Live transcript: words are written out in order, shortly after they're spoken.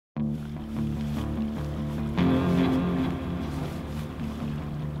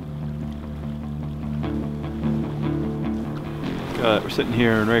We're sitting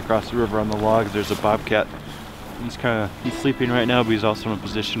here and right across the river on the logs there's a bobcat. He's sleeping right now, but he's also in a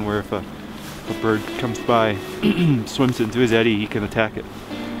position where if a bird comes by, swims into his eddy, he can attack it.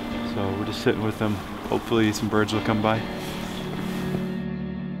 So we're just sitting with him. Hopefully some birds will come by.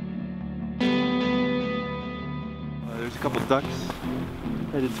 There's a couple ducks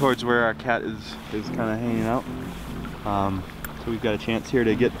headed towards where our cat is kind of hanging out. So we've got a chance here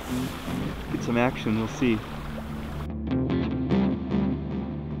to get some action. We'll see.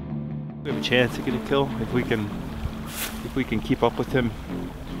 We have a chance to get a kill if we can keep up with him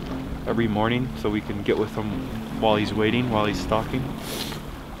every morning, so we can get with him while he's waiting, while he's stalking.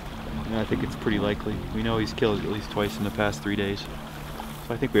 And I think it's pretty likely. We know he's killed at least twice in the past 3 days,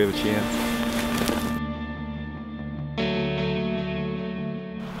 so I think we have a chance.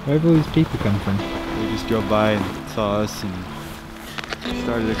 Where'd all these people come from? They just drove by and saw us and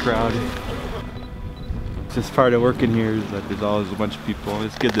started a crowd. It's just part of working here is that there's always a bunch of people.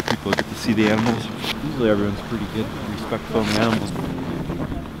 It's good that people get to see the animals. Usually everyone's pretty good, respectful of the animals.